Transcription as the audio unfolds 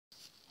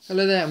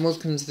Hello there and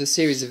welcome to the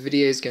series of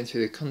videos going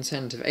through the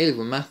content of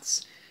A-Level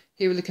Maths.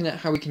 Here we're looking at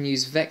how we can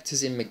use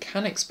vectors in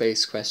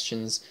mechanics-based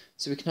questions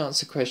so we can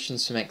answer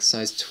questions from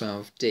exercise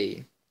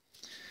 12D.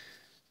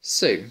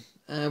 So,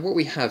 what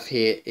we have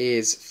here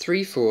is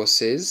three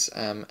forces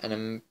and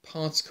a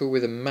particle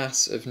with a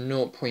mass of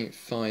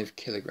 0.5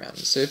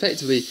 kilograms. So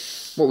effectively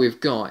what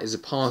we've got is a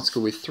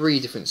particle with three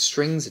different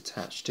strings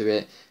attached to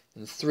it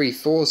and three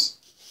forces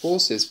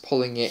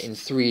pulling it in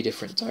three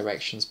different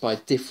directions by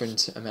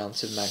different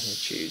amounts of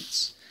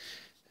magnitudes.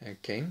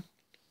 Okay,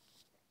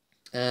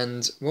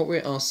 and what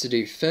we're asked to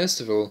do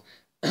first of all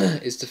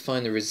is to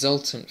find the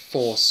resultant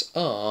force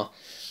R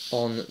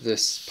on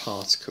this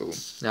particle.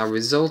 Now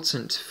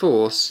resultant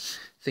force,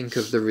 think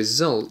of the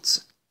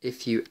result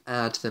if you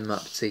add them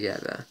up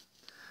together.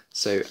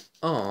 So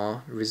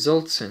R,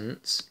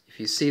 resultant, if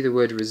you see the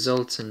word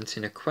resultant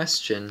in a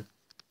question,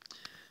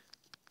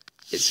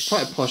 it's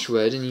quite a posh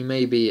word and you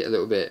may be a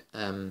little bit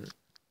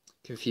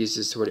confused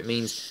as to what it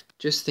means.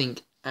 Just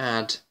think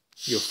add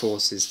your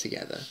forces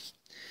together.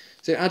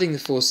 So adding the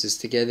forces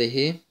together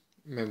here,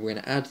 remember we're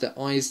going to add the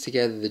i's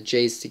together, the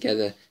j's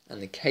together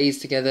and the k's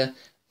together,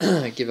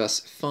 give us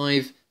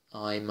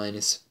 5i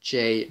minus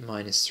j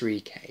minus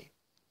 3k.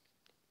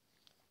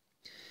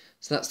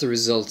 So that's the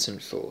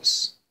resultant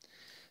force.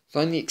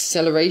 Find the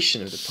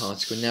acceleration of the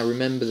particle. Now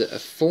remember that a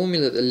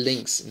formula that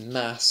links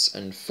mass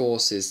and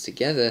forces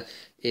together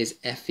is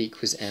F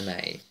equals ma.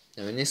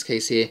 Now in this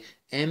case here,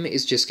 m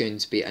is just going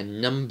to be a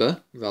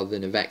number rather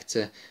than a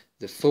vector,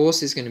 the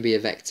force is going to be a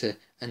vector,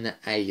 and the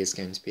a is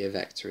going to be a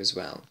vector as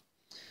well.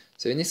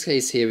 So in this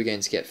case here we're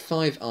going to get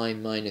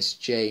 5i minus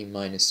j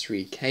minus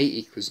 3k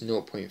equals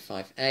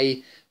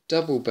 0.5a,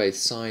 double both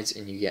sides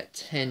and you get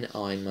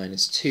 10i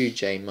minus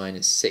 2j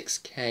minus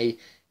 6k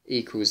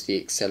equals the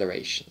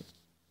acceleration.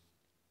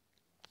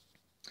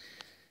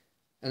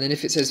 And then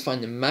if it says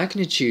find the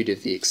magnitude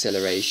of the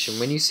acceleration,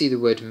 when you see the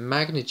word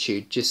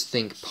magnitude, just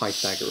think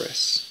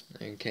Pythagoras.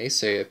 Okay,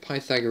 so a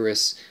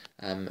Pythagoras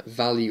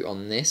value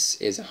on this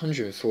is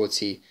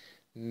 140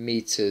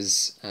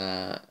 meters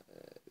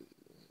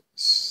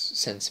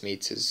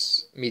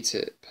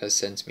meter per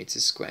centimeter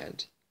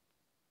squared.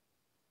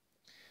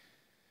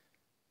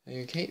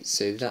 Okay,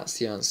 so that's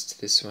the answer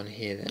to this one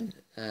here then.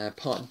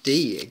 Part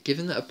D,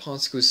 given that a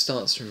particle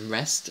starts from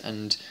rest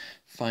and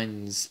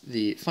find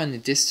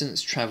the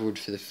distance travelled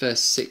for the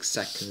first 6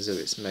 seconds of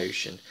its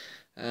motion.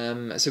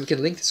 So we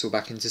can link this all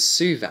back into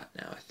SUVAT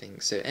now, I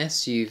think. So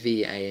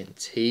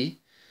SUVAT,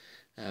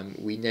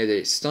 we know that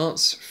it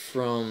starts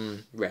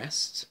from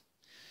rest.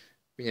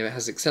 We know it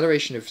has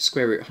acceleration of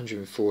square root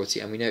 140,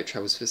 and we know it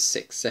travels for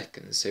 6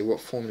 seconds. So what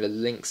formula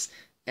links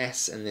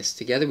S and this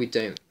together? We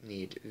don't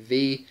need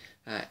V.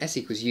 S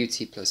equals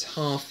ut plus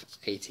half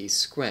at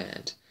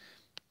squared.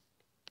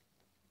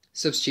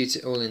 Substitute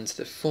it all into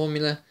the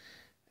formula,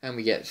 and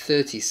we get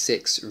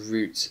 36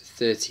 root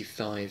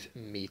 35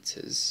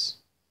 meters.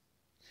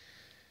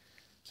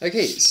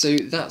 Okay, so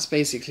that's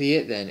basically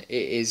it then. It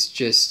is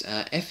just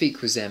F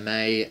equals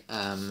ma,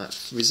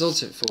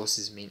 resultant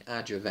forces mean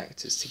add your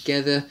vectors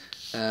together.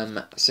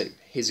 So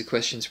here's a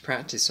question to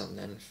practice on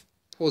then.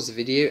 Pause the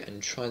video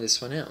and try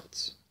this one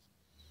out.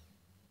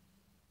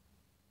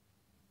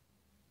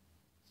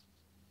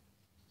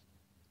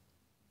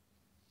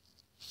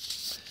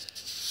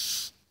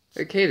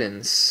 Okay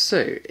then,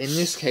 so in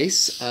this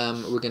case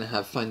we're going to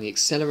have find the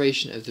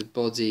acceleration of the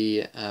body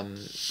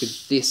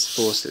with this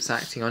force that's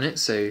acting on it.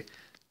 So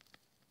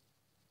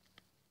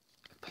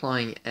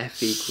applying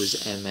F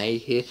equals ma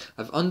here.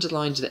 I've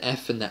underlined the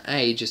F and the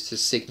a just to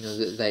signal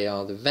that they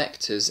are the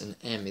vectors, and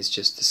m is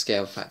just the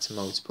scale factor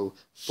multiple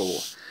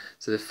 4.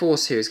 So the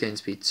force here is going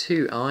to be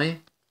 2i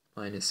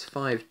minus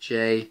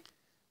 5j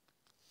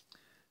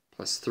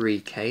plus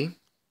 3k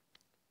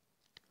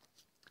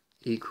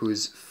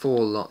equals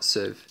 4 lots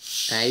of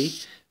a.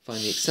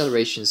 Find the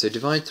acceleration, so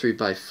divide through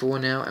by 4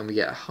 now, and we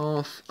get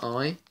half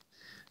I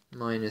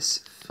minus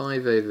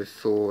 5 over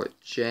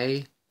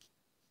 4j,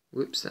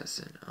 whoops, that's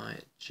an I,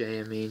 j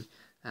I mean,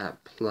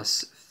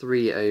 plus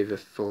 3 over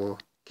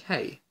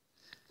 4k.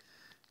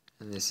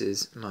 And this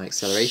is my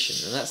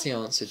acceleration, and that's the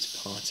answer to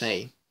part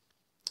A.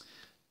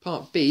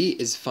 Part B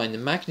is find the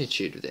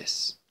magnitude of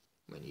this.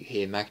 When you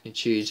hear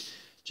magnitude,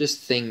 just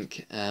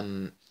think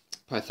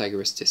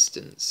Pythagoras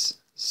distance.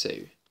 So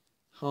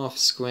half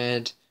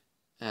squared,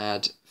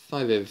 add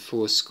 5 over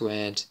 4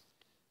 squared,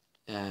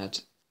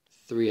 add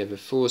 3 over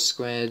 4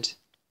 squared.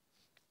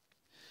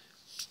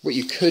 What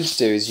you could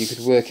do is you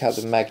could work out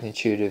the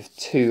magnitude of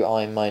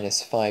 2i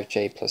minus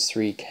 5j plus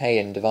 3k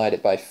and divide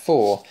it by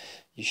 4.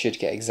 You should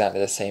get exactly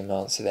the same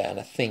answer there, and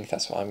I think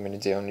that's what I'm going to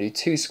do. I'm going to do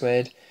 2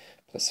 squared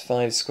plus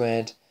 5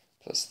 squared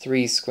plus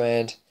 3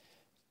 squared,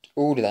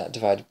 all of that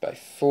divided by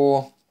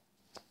 4.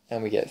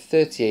 And we get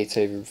 38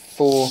 over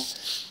 4,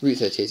 root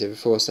 38 over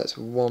 4, so that's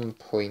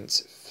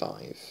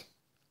 1.5.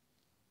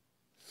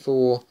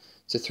 4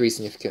 to 3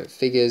 significant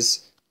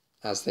figures,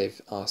 as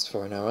they've asked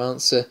for in our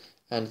answer,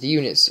 and the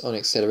units on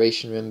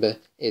acceleration, remember,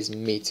 is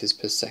meters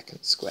per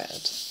second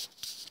squared.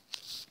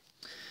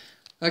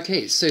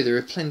 Okay, so there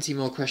are plenty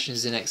more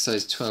questions in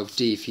exercise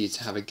 12D for you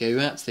to have a go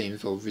at. They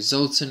involve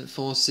resultant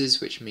forces,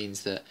 which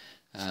means that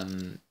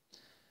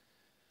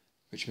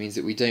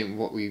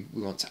we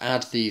want to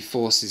add the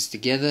forces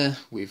together.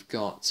 We've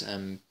got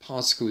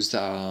particles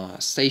that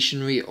are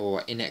stationary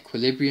or in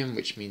equilibrium,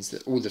 which means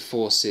that all the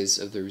forces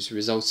of the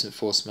resultant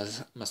force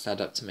must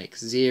add up to make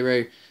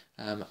 0.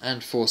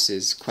 And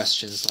forces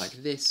questions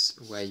like this,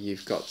 where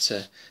you've got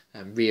to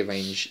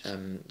rearrange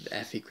the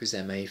F equals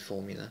ma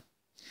formula.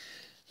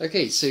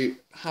 Okay, so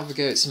have a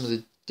go at some of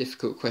the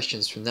difficult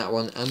questions from that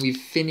one, and we've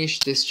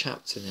finished this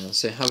chapter now,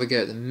 so have a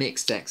go at the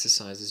mixed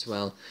exercise as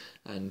well,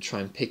 and try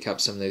and pick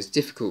up some of those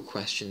difficult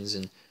questions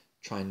and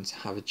try and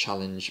have a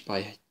challenge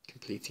by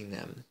completing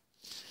them.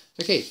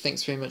 Okay,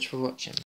 thanks very much for watching.